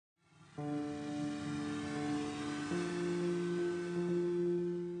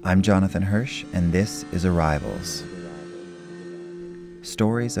I'm Jonathan Hirsch, and this is Arrivals.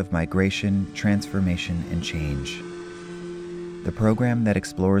 Stories of migration, transformation, and change. The program that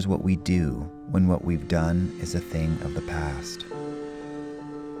explores what we do when what we've done is a thing of the past.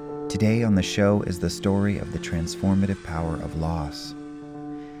 Today on the show is the story of the transformative power of loss.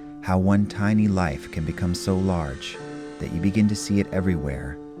 How one tiny life can become so large that you begin to see it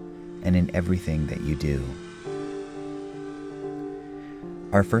everywhere and in everything that you do.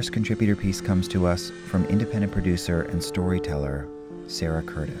 Our first contributor piece comes to us from independent producer and storyteller Sara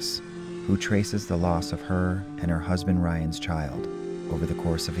Curtis, who traces the loss of her and her husband Ryan's child over the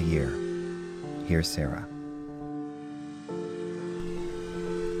course of a year. Here's Sara.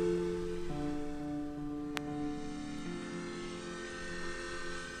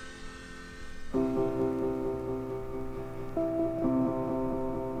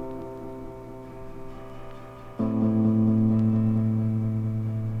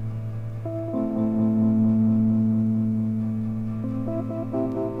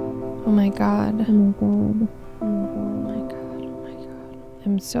 Oh my God.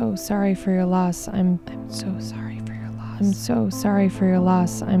 I'm so sorry for your loss. I'm so sorry for your loss. I'm so sorry for your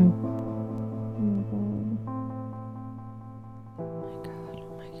loss. Oh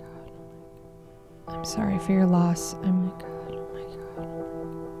my God. I'm sorry for your loss.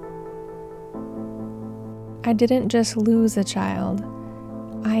 I didn't just lose a child.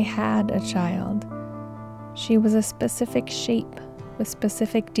 I had a child. She was a specific shape, with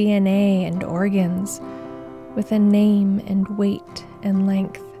specific DNA and organs, with a name and weight and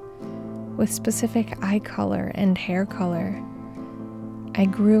length, with specific eye color and hair color. I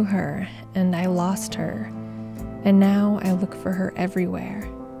grew her and I lost her, and now I look for her everywhere.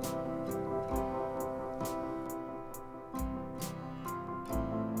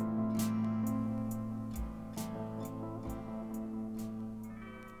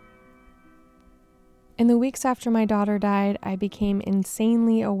 In the weeks after my daughter died, I became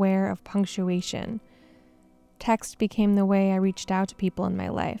insanely aware of punctuation. Text became the way I reached out to people in my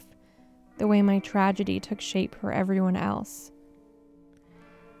life, the way my tragedy took shape for everyone else.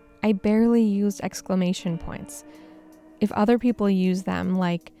 I barely used exclamation points. If other people use them,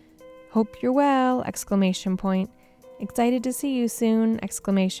 like, "Hope you're well!" exclamation point, "Excited to see you soon!"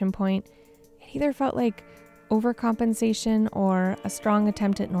 exclamation point, it either felt like overcompensation or a strong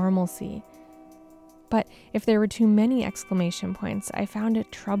attempt at normalcy. But if there were too many exclamation points, I found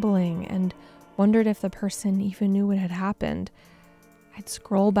it troubling and wondered if the person even knew what had happened. I'd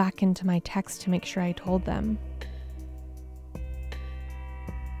scroll back into my text to make sure I told them.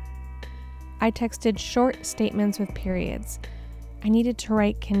 I texted short statements with periods. I needed to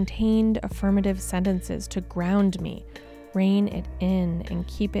write contained affirmative sentences to ground me, rein it in, and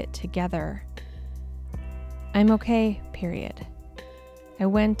keep it together. I'm okay, period. I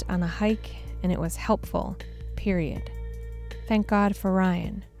went on a hike and it was helpful, period. Thank God for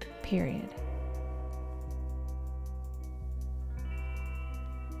Ryan, period.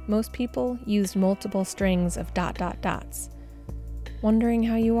 Most people used multiple strings of ... Wondering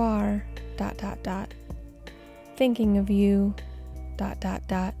how you are, ... Thinking of you, ...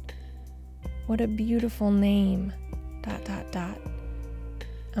 What a beautiful name, ...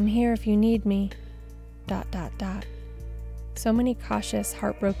 I'm here if you need me, ... So many cautious,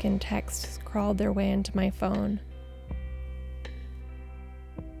 heartbroken texts crawled their way into my phone.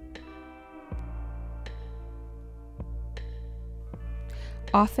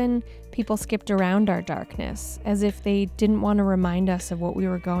 Often, people skipped around our darkness, as if they didn't want to remind us of what we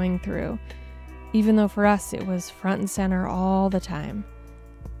were going through, even though for us it was front and center all the time.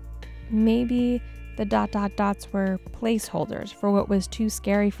 Maybe the ... were placeholders for what was too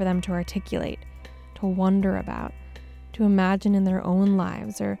scary for them to articulate, to wonder about, to imagine in their own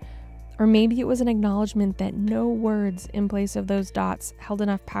lives, or maybe it was an acknowledgement that no words in place of those dots held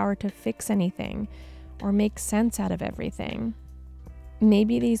enough power to fix anything or make sense out of everything.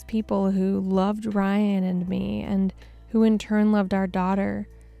 Maybe these people who loved Ryan and me, and who in turn loved our daughter,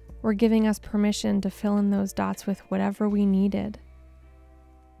 were giving us permission to fill in those dots with whatever we needed.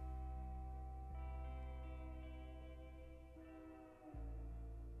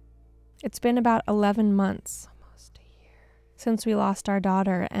 It's been about 11 months, almost a year, since we lost our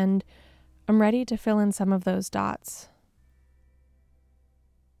daughter, and I'm ready to fill in some of those dots.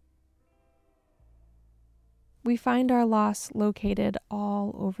 We find our loss located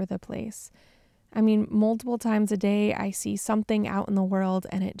all over the place. I mean, multiple times a day I see something out in the world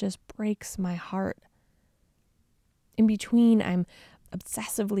and it just breaks my heart. In between, I'm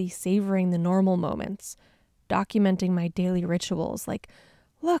obsessively savoring the normal moments, documenting my daily rituals like,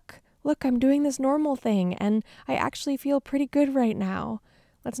 look, I'm doing this normal thing and I actually feel pretty good right now.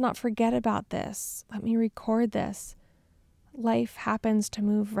 Let's not forget about this. Let me record this. Life happens to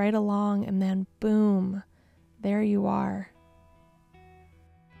move right along, and then boom, there you are.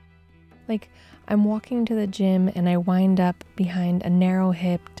 Like, I'm walking to the gym and I wind up behind a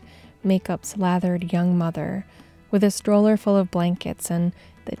narrow-hipped, makeup-slathered young mother with a stroller full of blankets and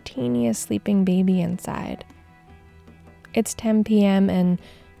the teeniest sleeping baby inside. It's 10 p.m. and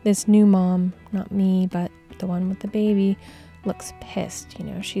this new mom, not me, but the one with the baby, looks pissed.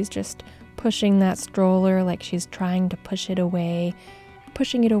 She's just pushing that stroller like she's trying to push it away,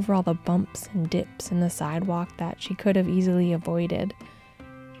 pushing it over all the bumps and dips in the sidewalk that she could have easily avoided.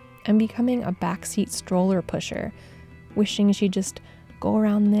 I'm becoming a backseat stroller pusher, wishing she'd just go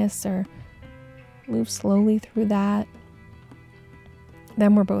around this or move slowly through that.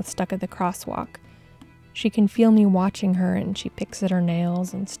 Then we're both stuck at the crosswalk. She can feel me watching her, and she picks at her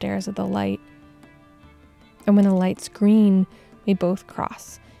nails and stares at the light. And when the light's green, we both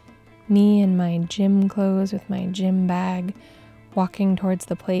cross. Me in my gym clothes with my gym bag, walking towards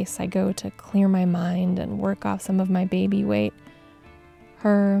the place I go to clear my mind and work off some of my baby weight.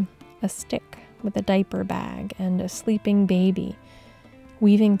 Her, a stick with a diaper bag and a sleeping baby,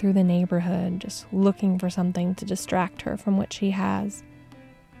 weaving through the neighborhood, just looking for something to distract her from what she has.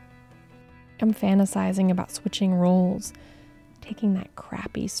 I'm fantasizing about switching roles, taking that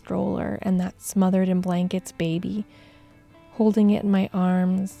crappy stroller and that smothered in blankets baby, holding it in my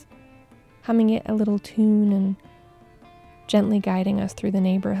arms, humming it a little tune and gently guiding us through the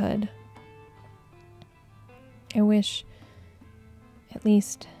neighborhood. I wish, at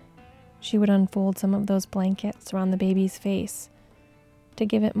least, she would unfold some of those blankets around the baby's face to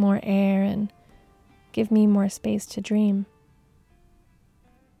give it more air and give me more space to dream.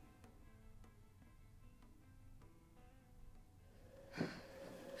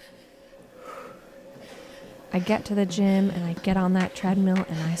 I get to the gym and I get on that treadmill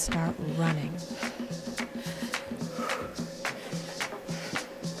and I start running.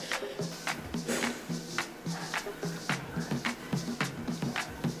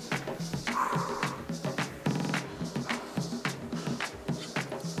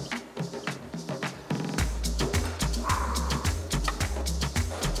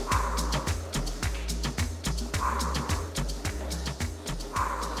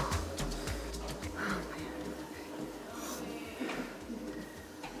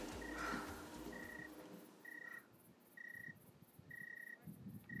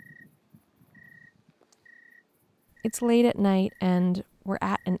 It's late at night and we're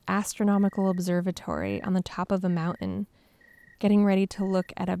at an astronomical observatory on the top of a mountain, getting ready to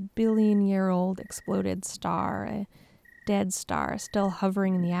look at a billion-year-old exploded star, a dead star still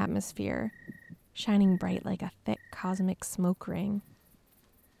hovering in the atmosphere, shining bright like a thick cosmic smoke ring.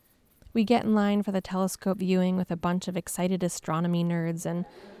 We get in line for the telescope viewing with a bunch of excited astronomy nerds, and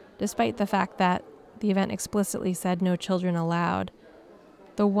despite the fact that the event explicitly said no children allowed,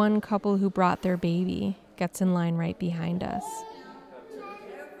 the one couple who brought their baby gets in line right behind us.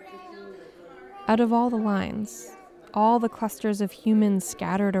 Out of all the lines, all the clusters of humans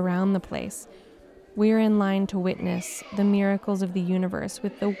scattered around the place, we're in line to witness the miracles of the universe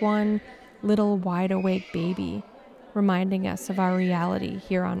with the one little wide-awake baby reminding us of our reality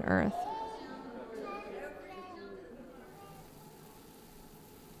here on Earth.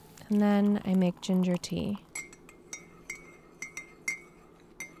 And then I make ginger tea.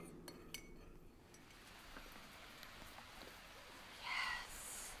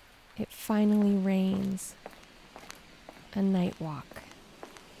 It finally rains. A night walk.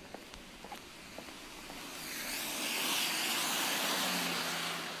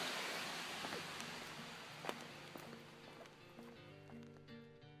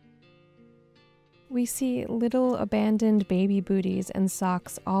 We see little abandoned baby booties and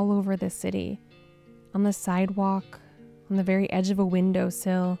socks all over the city. On the sidewalk, on the very edge of a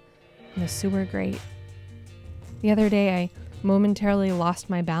windowsill, in the sewer grate. The other day I momentarily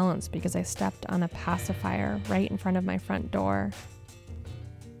lost my balance because I stepped on a pacifier right in front of my front door.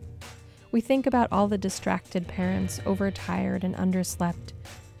 We think about all the distracted parents, overtired and underslept,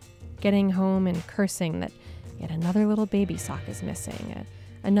 getting home and cursing that yet another little baby sock is missing,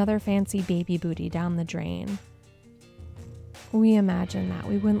 another fancy baby booty down the drain. We imagine that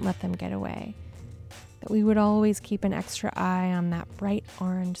we wouldn't let them get away, that we would always keep an extra eye on that bright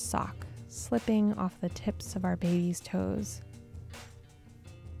orange sock slipping off the tips of our baby's toes.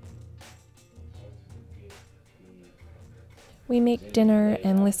 We make dinner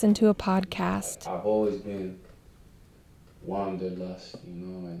and listen to a podcast. I've always been wanderlust,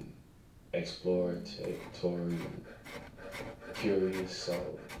 and exploratorial, curious,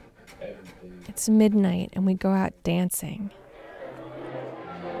 so everything. It's midnight and we go out dancing.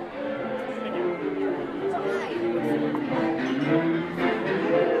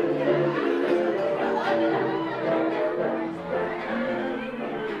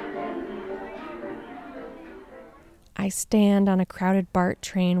 I stand on a crowded BART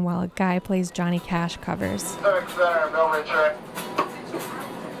train while a guy plays Johnny Cash covers. Center, Millbridge track.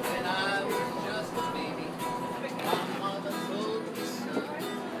 When I was just a baby, my mother told me, son,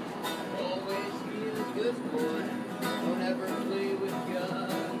 always be a good boy, don't ever play with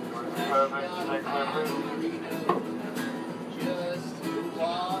guns. Thank God I'm Reno, just to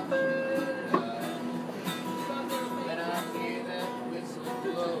watch it die. When I hear that whistle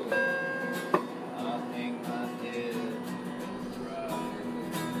blow, I hang my head and cry.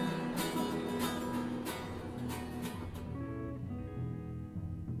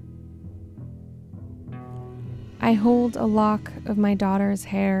 I hold a lock of my daughter's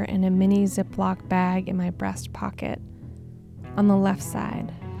hair in a mini Ziploc bag in my breast pocket, on the left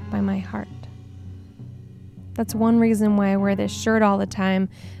side, by my heart. That's one reason why I wear this shirt all the time,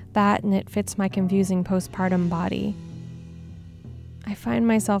 that and it fits my confusing postpartum body. I find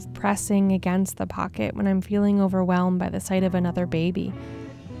myself pressing against the pocket when I'm feeling overwhelmed by the sight of another baby,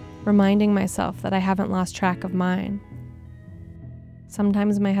 reminding myself that I haven't lost track of mine.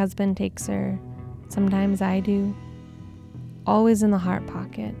 Sometimes my husband takes her, sometimes I do. Always in the heart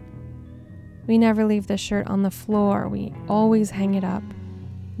pocket. We never leave the shirt on the floor. We always hang it up,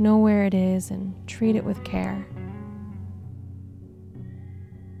 know where it is, and treat it with care.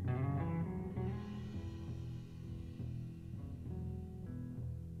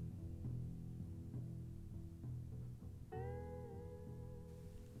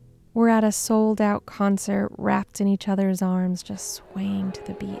 We're at a sold-out concert, wrapped in each other's arms, just swaying to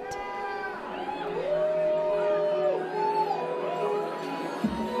the beat.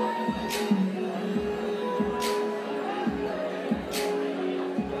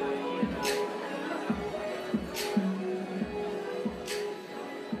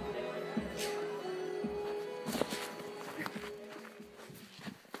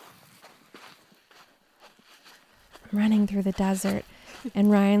 I'm running through the desert, and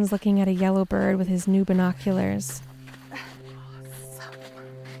Ryan's looking at a yellow bird with his new binoculars.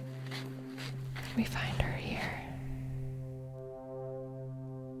 We find her here.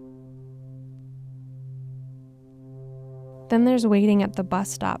 Then there's waiting at the bus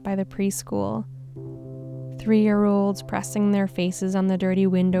stop by the preschool. 3-year-olds pressing their faces on the dirty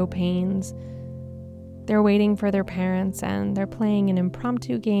window panes. They're waiting for their parents, and they're playing an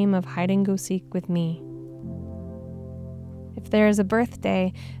impromptu game of hide-and-go-seek with me. If there is a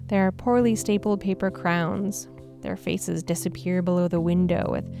birthday, there are poorly stapled paper crowns. Their faces disappear below the window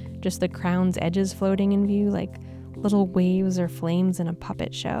with just the crown's edges floating in view like little waves or flames in a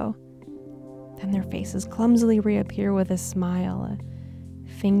puppet show. Then their faces clumsily reappear with a smile, a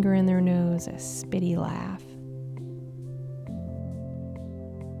finger in their nose, a spitty laugh.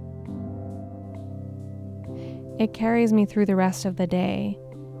 It carries me through the rest of the day,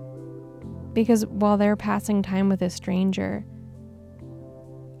 because while they're passing time with a stranger,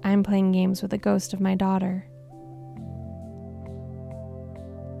 I'm playing games with the ghost of my daughter.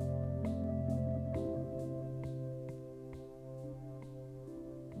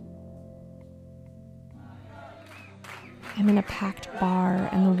 I'm in a packed bar,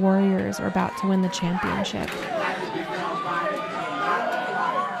 and the Warriors are about to win the championship.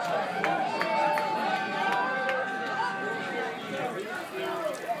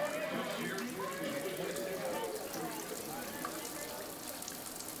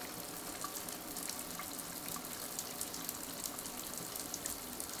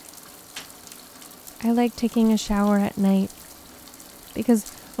 I like taking a shower at night because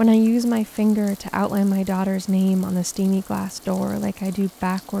when I use my finger to outline my daughter's name on the steamy glass door like I do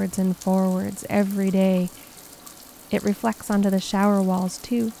backwards and forwards every day, it reflects onto the shower walls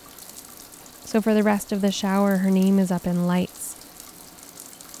too. So for the rest of the shower, her name is up in lights.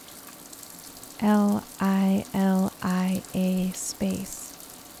 L-I-L-I-A space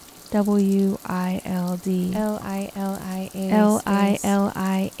W-I-L-D L-I-L-I-A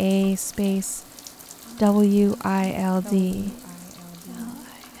L-I-L-I-A space W-I-L-D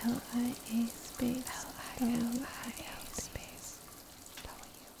L-I-L-I-A space L-I-L-I-A space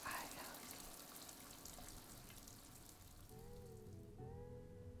W-I-L-D.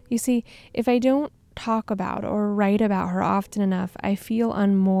 You see, if I don't talk about or write about her often enough, I feel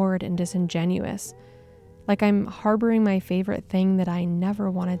unmoored and disingenuous, like I'm harboring my favorite thing that I never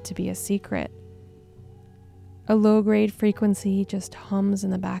wanted to be a secret. A low-grade frequency just hums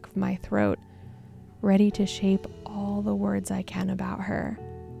in the back of my throat, ready to shape all the words I can about her.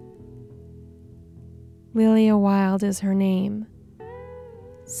 Lilia Wilde is her name.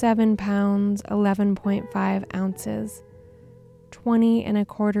 7 pounds, 11.5 ounces, 20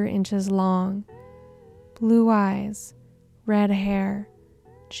 1/4 inches long, blue eyes, red hair,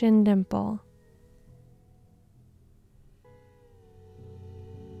 chin dimple.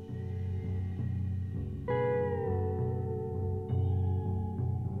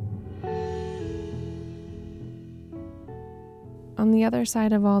 on the other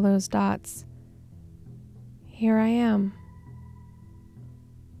side of all those dots, here I am.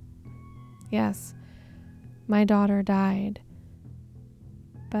 Yes, my daughter died,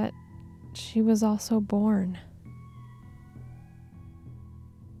 but she was also born.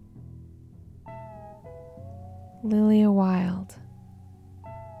 Lilia Wild.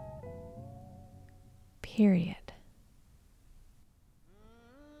 Period.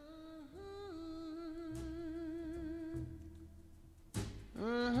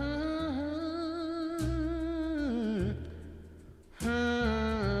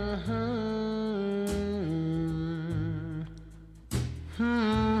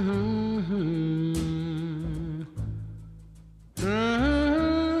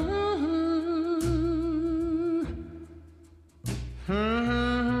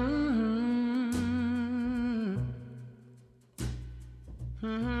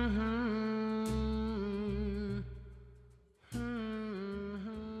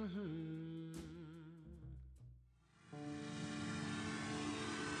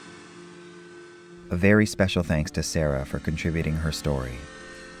 A very special thanks to Sara for contributing her story.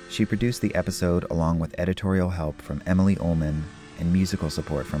 She produced the episode along with editorial help from Emily Ullman and musical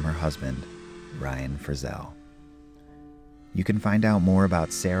support from her husband, Ryan Frizzel. You can find out more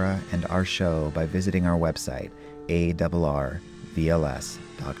about Sara and our show by visiting our website, arrvls.com.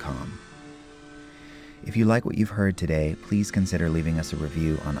 If you like what you've heard today, please consider leaving us a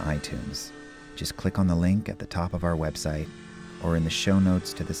review on iTunes. Just click on the link at the top of our website or in the show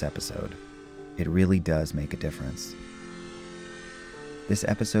notes to this episode. It really does make a difference. This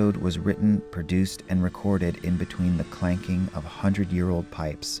episode was written, produced, and recorded in between the clanking of 100-year-old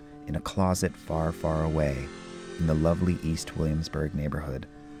pipes in a closet far, far away in the lovely East Williamsburg neighborhood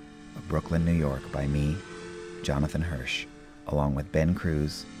of Brooklyn, New York by me, Jonathan Hirsch, along with Ben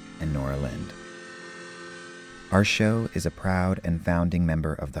Cruz and Nora Linde. Our show is a proud and founding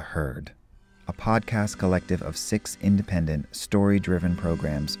member of The Herd, a podcast collective of 6 independent, story-driven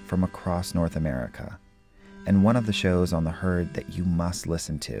programs from across North America. And one of the shows on The Herd that you must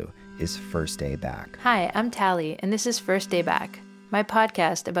listen to is First Day Back. Hi, I'm Tally, and this is First Day Back, my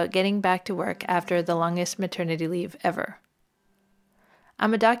podcast about getting back to work after the longest maternity leave ever.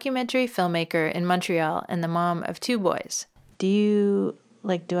 I'm a documentary filmmaker in Montreal and the mom of 2 boys.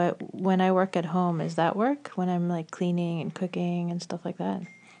 When I work at home, is that work? When I'm cleaning and cooking and stuff like that?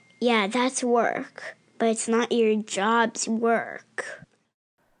 Yeah, that's work, but it's not your job's work.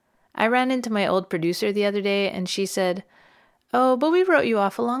 I ran into my old producer the other day and she said, "Oh, but we wrote you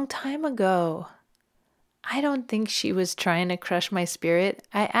off a long time ago." I don't think she was trying to crush my spirit.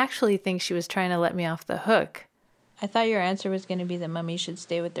 I actually think she was trying to let me off the hook. I thought your answer was going to be that mummies should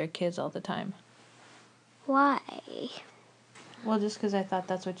stay with their kids all the time. Why? Well, just because I thought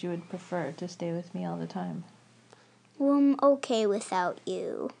that's what you would prefer, to stay with me all the time. Well, I'm okay without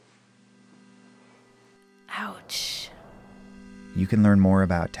you. Ouch. You can learn more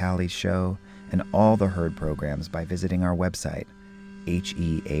about Tally's show and all the Herd programs by visiting our website,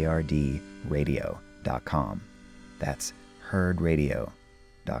 HEARDradio.com. That's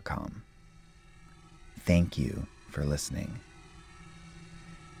herdradio.com. Thank you for listening.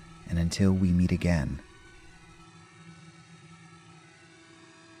 And until we meet again,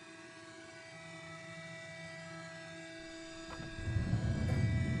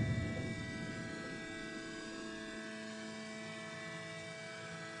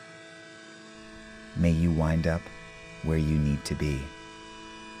 may you wind up where you need to be.